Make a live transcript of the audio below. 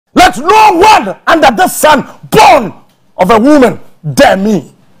Let no one under the sun born of a woman dare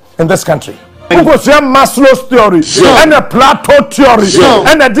me in this country. Because you have Maslow's theory and a Plato theory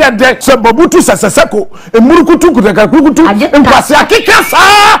and a dear Sababutu Sasako, a Murukutu, and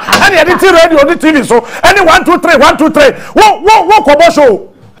Pasiakikasa, and editing radio on the TV. So, any 1, 2, 3, 1, 2, 3. What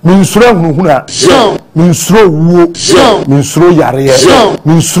commercial? Minsro Nuhuna, Minsro Wu, Minsro Yare,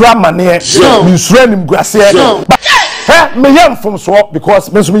 Minsra Mane, Minsra Nimgracia. But me young from swap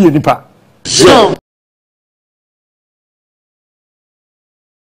because Miss me Nipa.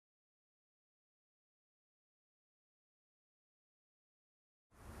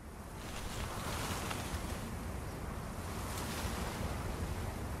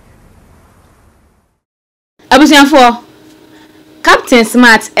 Abusianfo Captain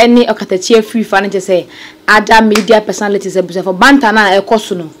Smart any Okatakyie free fan just say other media personalities abusianfo banta na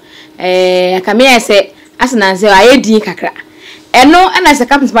ekoso no akame say asena say ayedi kakra eno na say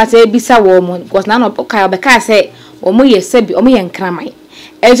Captain Smart e bisa wo mo because na no kai obeka say wo mo ye sebi wo mo ye nkraman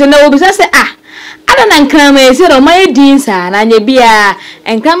enso na obisa say ada na nkraman say do mo ye din sa na nya bia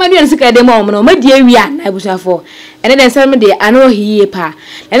nkraman do nsika de mo no mo di awia na abusianfo ene den say me de ano hiye pa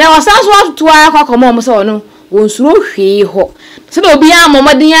ene wasanso to akwa mo mo say no wonsuro hwe ho se do bia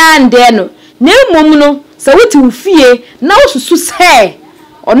momodin ande no na emom no se wuti fie na osusu se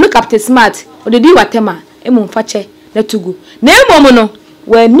onu Captain Smart odedi watema emom fache na tugu na emom no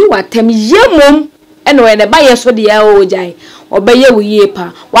wani watem yemom ene we ne ba yeso de ya ojai obeye wiye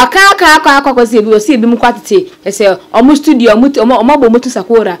pa waka akwa se bi o se bi mu kwatete ese omo studio omo bo mutu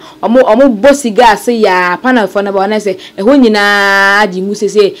sakora omo bosi gas ya panel for na ba na se eho nyina di mu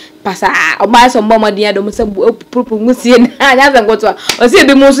se pasa omo aso mbomodin ya do mu se propo mu se na ya ze ngoto o se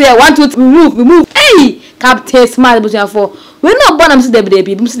bi mu so ya 1 2 move hey Captain Smart busia for we no born am se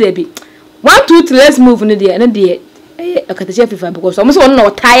debi mu se debi 1 2 3 let's move no de Okatakyie fifa because omo se won no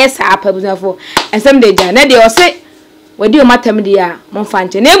tire sa pa busia for ensem de ja na de o se wadi o matem dia mon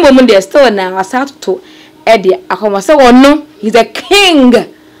fanche na emom de still na asat to e de akomase wonno he's a king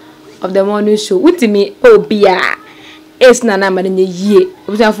of the morning show witimi obia es na na ma nye yie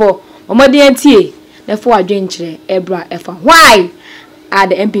obusa for omode antie na for adwenkyere ebra efa why are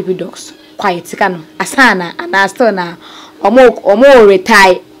the MPP dogs quiet sika no asana and still na omo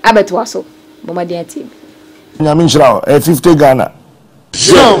retire abetwa so omode antie nyame nhyira 50 Ghana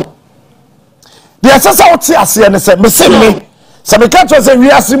the assessor what ase ne se me se me se me ka to se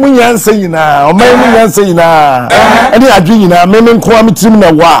wiase mu nyanse nyina o man mu nyanse nyina ene adwe nyina me nko am tirim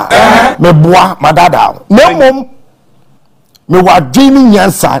na wa me boa madada na mom me wadwe ni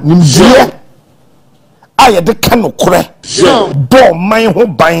nyansa nimdie aye de ka no kore do man ho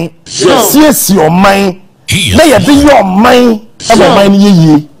ban siesi o man na ye de yo man e mo man ni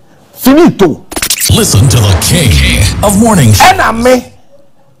yeye finito. Listen to the king of morning show. And me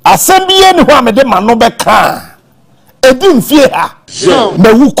asembie ni ho amede mano be ka edi mfie ha na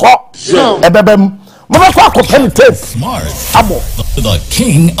wuko ebebem mo be kwa ko penite Smart. abo The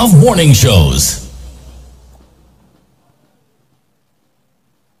king of morning shows.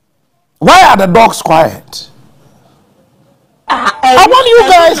 Why are the dogs quiet? I want you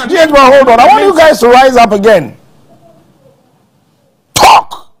guys, hold on. I want you guys to rise up again.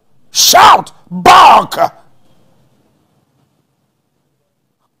 Talk, shout, bark.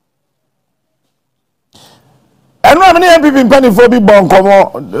 And when many MPP penny for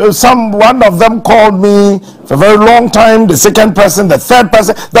one of them called me for a very long time, the second person, the third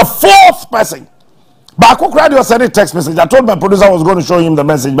person, the fourth person. But I cried or sent a text message. I told my producer I was going to show him the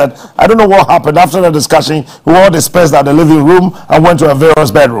message, but I don't know what happened. After the discussion, we all dispersed at the living room and went to our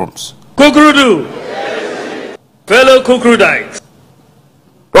various bedrooms. Kukrudu, fellow Kukrudites.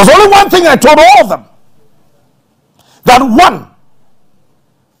 There was only one thing I told all of them. That one,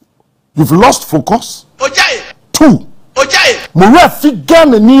 you've lost focus. Two, Mura figure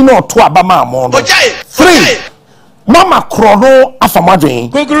Nino to Abama Mono. 3, Mama Chrono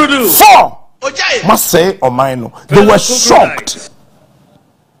Afamadin. 4, must say or mine. They were shocked.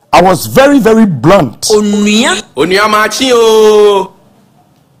 I was very, very blunt.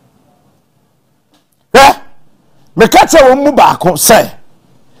 Me catch a woman back say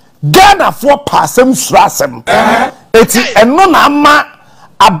Ghana for passem strasem. It's a non ama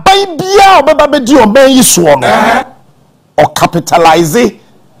a baby or baby or baby swan or capitalize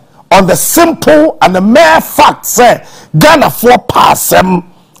on the simple and the mere fact say Ghana for passem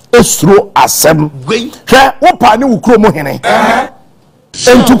is through asem. Here, what party will crow mohene?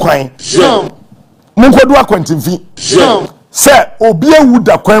 Into quine. Munkodu akwantimfi. Say obi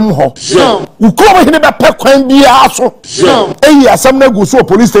ewuda kwam ho ukoma hene be pe kwan bia so eyi asam na gu so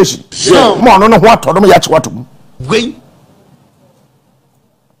police station mo no ho atodom ya chewatom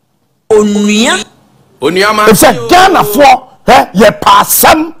It's a Ghana for ye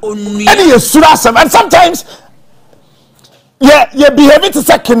passam and ye surasam, and sometimes ye behave to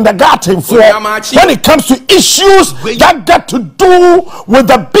say kindergarten for when it comes to issues that got to do with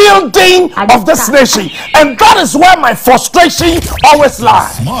the building of this nation, and that is where my frustration always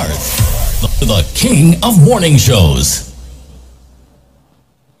lies. Smart, the king of morning shows.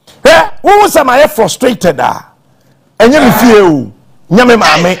 Who was I frustrated? And you feel Yame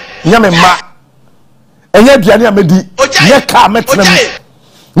Mame, Yame Ma, and yet Diana Medi, Yaka Metnam,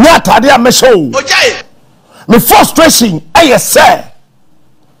 Yatadia Mesho. My frustration, I say,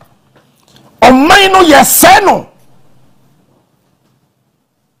 on mine, no, yes, say no.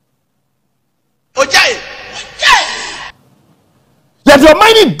 Yet your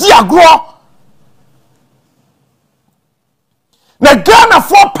money, dear grow. Na Ghana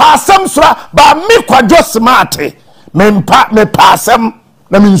for passam sura ba me kwadwo smart me passam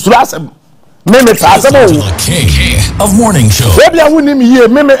na me nsurasam me passam o The king of morning shows. we bia woni me ye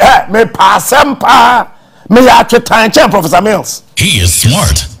me passam pa me ya twetan chen Professor Mills. He is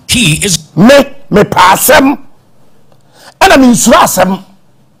smart. He is me passam ana me nsurasam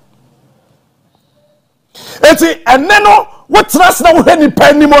eti eneno wotrase na wo hani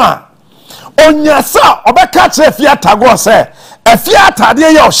pa nimu a onyasa obeka kire fia tago se efia atade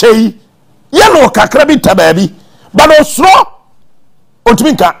ye ohye ye no kakra bi tababi ba no soro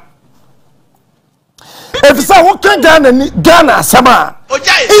otumi nka efisa wo kan Ghana asama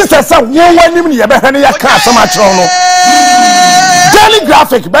instead say wo wanim ne ye be hane ya ka asama kiro no daily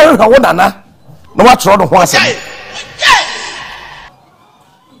graphic ba hwe wo nana na wa kiro no ho asam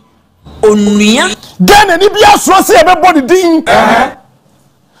Onuya Ghana ni bia so se ye be body din ba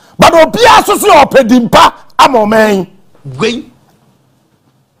no bia so so opedimpa amomen gwen.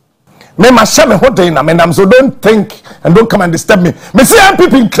 Me share me whole day na me nam, so don't think and don't come and disturb me. Me see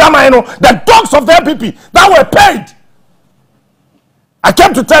MPP in Krama, you know, the dogs of the MPP that were paid. I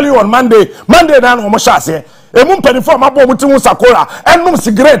came to tell you on Monday na no mo sha se. E mu mpani for mabo muti mu sakora, enum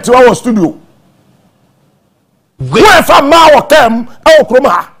cigarette to our studio. Where from ma o kem e o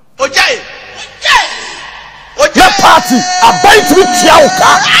kroma. Ojai. The party about to be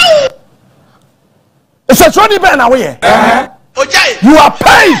tiauka. It's a Johnny Ben away. Ojai. You are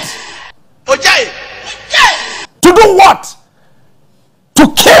paid. Ojai. To do what? To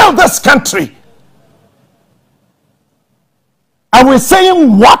kill this country. And we're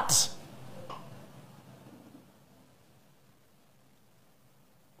saying what?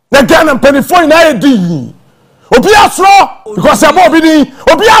 The Ghana penny for in ID. Obiasro, because I'm Obidi,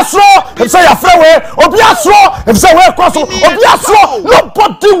 Obiasro, if say a freeway, Obiasro, if say where cross, Obiasro,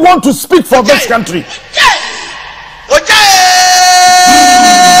 nobody want to speak for this country.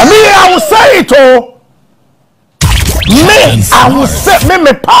 I mean, I will say it all. I will say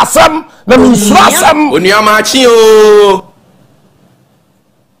me pass them, let me swash them.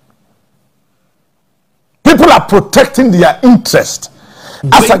 People are protecting their interest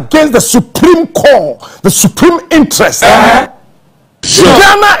as against the supreme call, the supreme interest. Ghana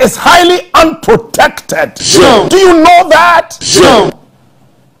is highly unprotected. Do you know that?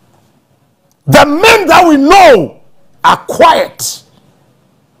 The men that we know are quiet.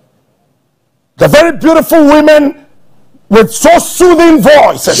 The very beautiful women with so soothing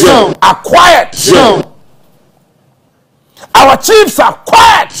voices are quiet. Our chiefs are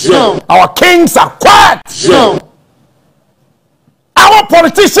quiet. Our kings are quiet. Our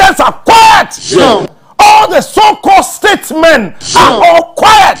politicians are quiet. All the so-called statesmen are all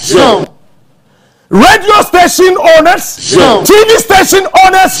quiet. Radio station owners, TV station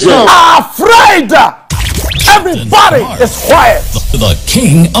owners are afraid. Everybody is quiet. The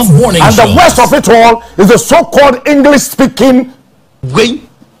king of morning and shows. the worst of it all is the so-called English-speaking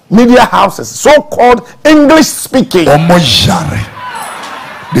media houses. So-called English-speaking. They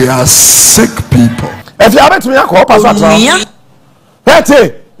are sick people. If you have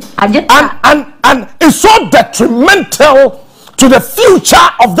me, and it's so detrimental to the future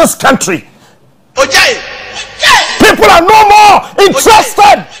of this country. People are no more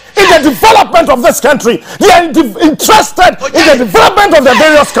interested in the development of this country. They are interested in the development of the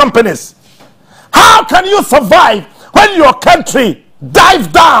various companies. How can you survive when your country dives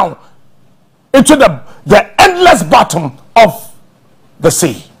down into the endless bottom of the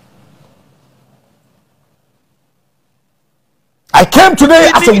sea? I came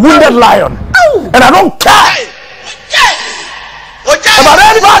today as a wounded lion, and I don't care about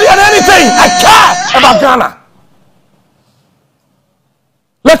anybody and anything. I care about Ghana.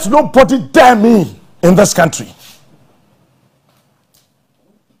 Let nobody dare me in this country.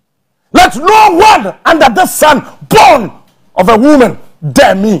 Let no one under the sun born of a woman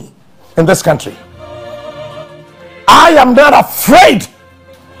dare me in this country. I am not afraid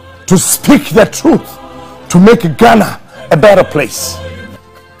to speak the truth to make Ghana a better place.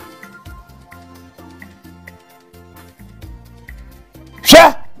 She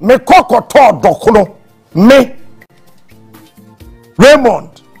me kokoto dokuno me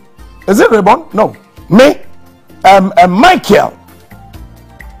Raymond. Is it Raymond? No. Me Michael.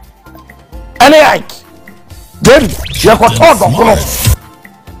 Any Ike. Then you koto dokuno.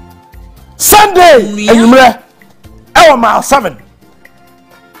 Sunday enyumre ewo mile 7.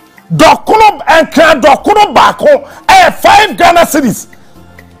 Dokuno enka dokuno bako 5 Ghana cedis.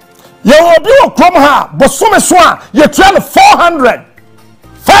 Ye obi okrom ha bosome so a ye try 400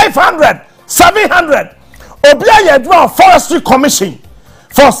 500 700 obi a ye forestry commission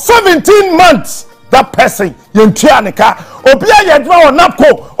for 17 months. That person ye ntuanika obi a ye on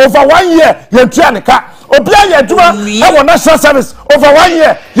NAPCO over 1 year ye ntuanika obi a ye e national service over 1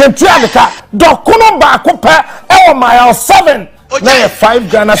 year ye ntuanika dokuno bako pe e mile 7 na 5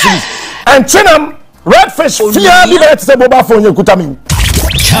 Ghana cedis and chinam redfish fear be better say mobile phone ye kutami.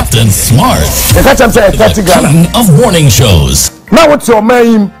 Captain Smart, the king of morning shows. Now what's your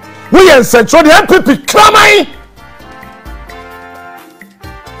name? We are Central the MPP clammy.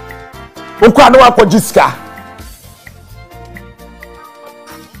 Ukanoa Kojiska.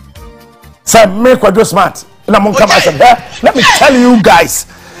 Say make what you smart. Let me tell you guys,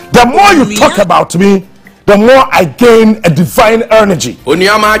 the more you talk about me, the more I gain a divine energy.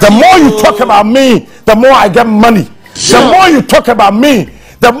 The more you talk about me, the more I get money. The more you talk about me,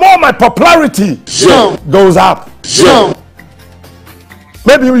 the more my popularity goes up.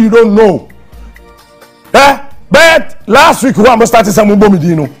 Maybe you don't know. But last week we almost started some mobile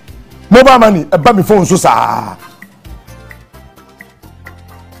money about my phone so sa.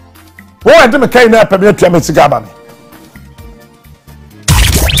 Why do me kind of permit to me cigar?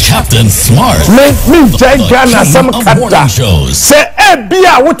 Captain Smart. Me Ghana some morning shows. Say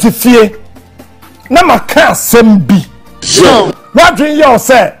bia what if ye na maka sembi. What do you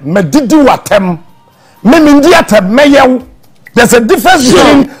say? Me didi watem. Me mindi atem meyew. There's a difference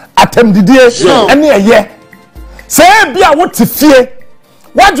between atem didi and ye. Say bia what if ye.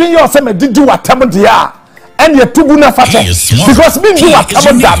 What do you say? Me didi watem dia and ye tubu na fata. Because me do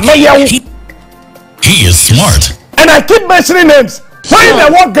watem da meyew. He is smart. And I keep mentioning names. When they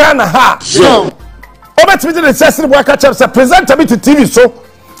walk Ghana ha. Over to the session where I catch up present me to TV so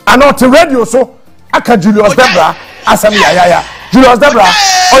and not to radio so I can Julius Debra Asami Yaya. Julius Debra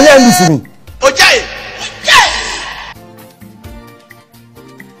on your listening.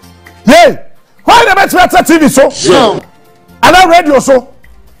 Yeah. Why the better TV so? And I radio so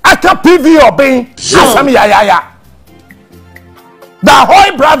I can PV or being Asami Yaya. The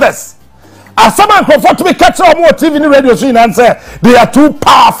Hoy brothers. As someone comfort to me catch up more TV and radio scene and say they are too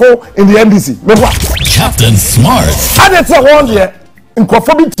powerful in the NDC. Captain Smart. I didn't say one year in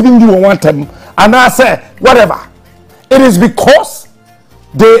conformity to me one time and I say whatever. It is because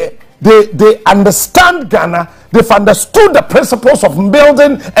they understand Ghana, they've understood the principles of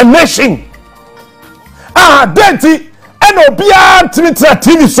building a nation. Denti and Obia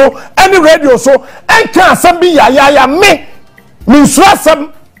TV so any radio so and can some be ya me means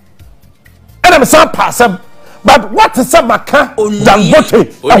some. And I'm some person, but what is some maka than what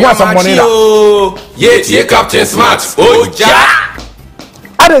I want some money. Yet, Captain Smart. Oh, ja.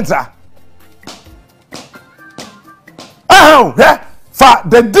 Adenza. Oh, yeah. For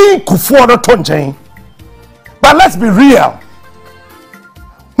the Dean Kufuor Tonjane. But let's be real.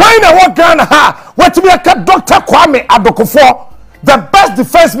 Why in a walk Ghana ha? What to be a Dr. Kwame Adokufuor, the best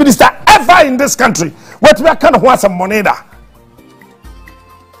defense minister ever in this country. What to be a kind of want some money there.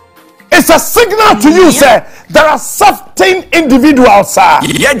 It's a signal to you, sir. There are certain individuals, sir.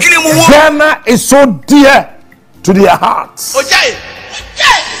 Ghana is so dear to their hearts.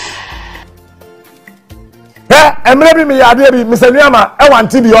 Yeah, and maybe me, Mr. Nyama, I want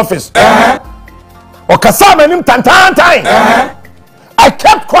to the office. Or Kasam and him time. I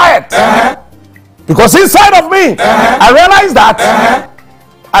kept quiet because inside of me, I realized that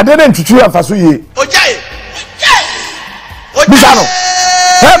I didn't treat you as you.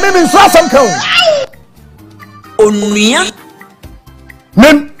 Me mean some count. Onuya.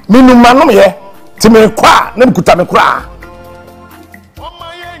 Me no manom ye. Ti me kwa, na kuta me kra.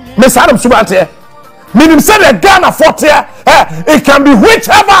 Me sadam subante. Me nim say the Ghana fort here, it can be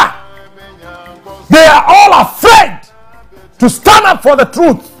whichever. They are all afraid to stand up for the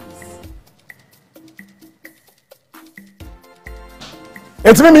truth.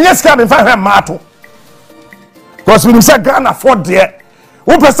 It's me yes can find her mato. Because we say Ghana fort there.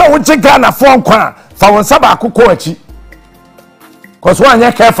 Who person would check Ghana for kwa for one saba kuko echi. Because one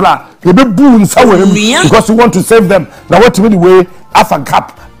year careful, You be booing somewhere because you want to save them. Now what the way Afan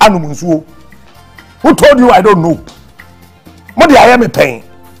Cap Anumunsu? Who told you I don't know? What do I am a pain?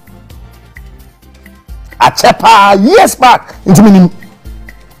 A chepa years back into me.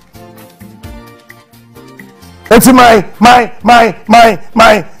 It's my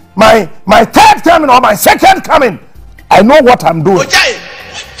third coming or my second coming. I know what I'm doing.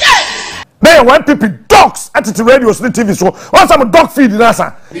 Then when people dogs at the radio, TV show, once I'm a dog feed in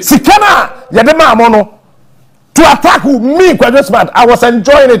Asa, Sikana, Yadema Mono, to attack me, I was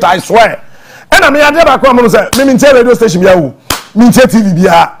enjoying it, I swear. And I mean, I never come and say, Minche radio station, Minche TV,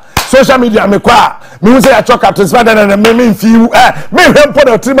 social media, me say I talk up to Spider and me feel, me put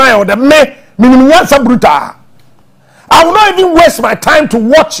a trimmer or the me, bruta. I will not even waste my time to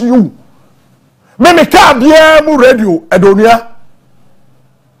watch you. Me can't be radio, Adonia.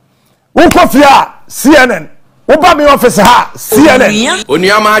 Ukofia CNN. Uba mi office ha CNN.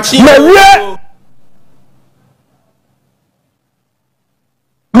 Onia machi. Mewie.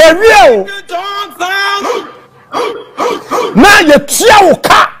 Na ye tia wo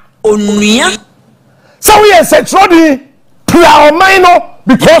ka. Onia. So we are sexually praomino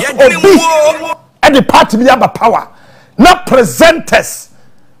because of this. And the party be have power. Not presenters.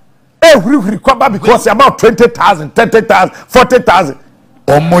 Every because about 20,000, 30,000, 40,000.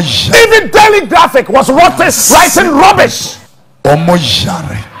 Even Daily Graphic was writing rubbish.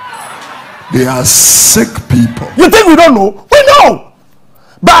 They are sick people. You think we don't know? We know.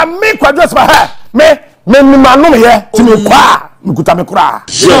 But me just my hair. Me here.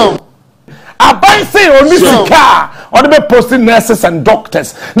 I buy say only sika or be posting nurses and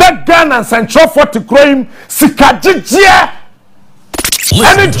doctors. That gun and central for to claim sika jijia.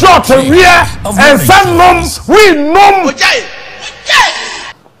 Any job to rear and some noms we nom.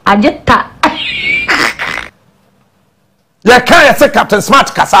 Ajeta. Ya can't say Captain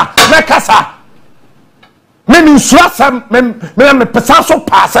Smart Kasa. Me Kasa. Me swasam me pesaso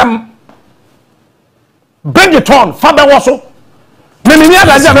passam. Bring it on. Father Wasso. Me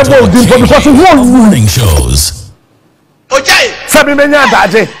because morning shows. Sabi me nya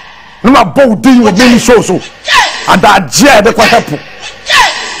daje. No ma bo di wo me show so. Adaje de kwatapu.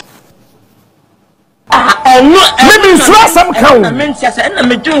 Maybe sure some count. And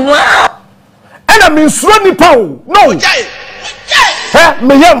I mean, Swanny Pow. No,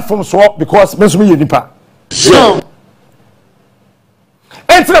 me young from swap because Miss Me Nipa. So,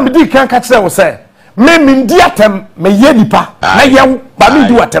 and somebody can't catch them, say, me mean diatem, me yenipa, I young, but me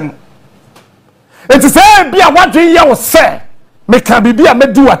do atem. It is say, be a what you say, me can be a me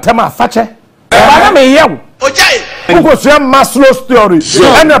do atema, fatche. I me young. Because you have Maslow's theory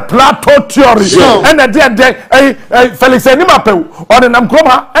and a Plato theory and a dear Felix Animape or an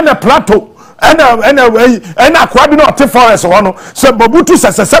Amcroma and a Plato and a Quabino Forest one. So Babutu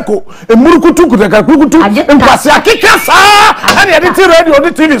Saseko, a Murukutu, and Pasiaki Kasa, and the editing radio on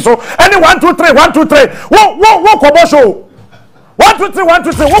the TV. So, any 1, 2, 3, 1, 2, 3. Walk about show 1, 2, 3, 1,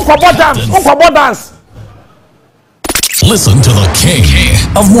 2, 3. Walk about dance. Listen to the king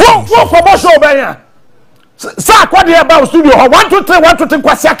of morning. Walk about show, Benya. Sa kwa de about studio 1, 2, 3 1, 2, 3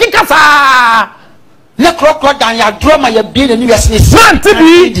 kwasi akikasa le krokro dan ya drama ya bi the new business man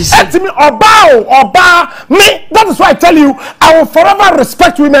tibi etimi oba me. That is why I tell you I will forever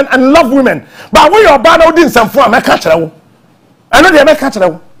respect women and love women, but when you oba na odin samfo ameka kire wo I know dey ameka kire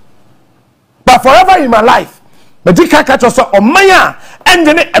wo, but forever in my life me di ka kire so oman a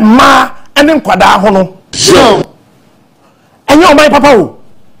ende ne ema ene nkwada ho no so enye oman papa wo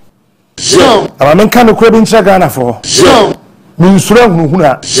so I'm kind of craving Ghana for so minsuro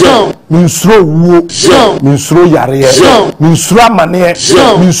hunhuna so minsuro wuo so minsuro yare so minsuro amane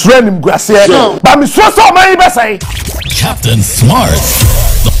so minsuro nimguase ba minsuro so man be say Captain Smart,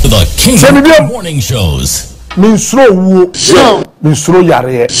 the king of morning shows. Minsuro wuo so minsuro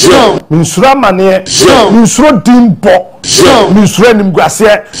yare so minsuro amane so minsuro dimbo so minsuro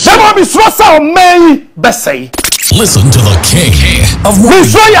nimguase ba minsuro so man be say. Listen to the king of morning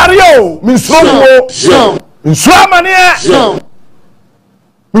shows. Minsuro yare o minsuro wuo so minsuro amane so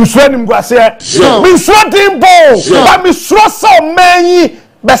minsuro nimguase so minsuro dimbo ba minsuro so man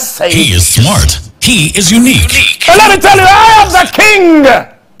be say. He is smart. He is unique. And let me tell you, I am the king.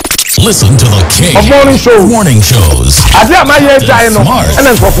 Listen to the king of morning shows.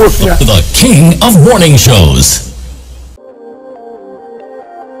 The king of morning shows.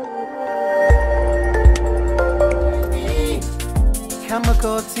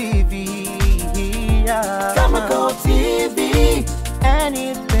 Chemical TV, yeah. Chemical TV,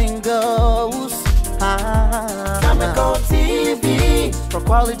 anything goes. Chemical TV, for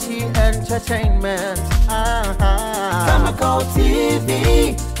quality entertainment. Chemical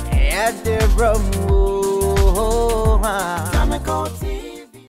TV, from. Oh,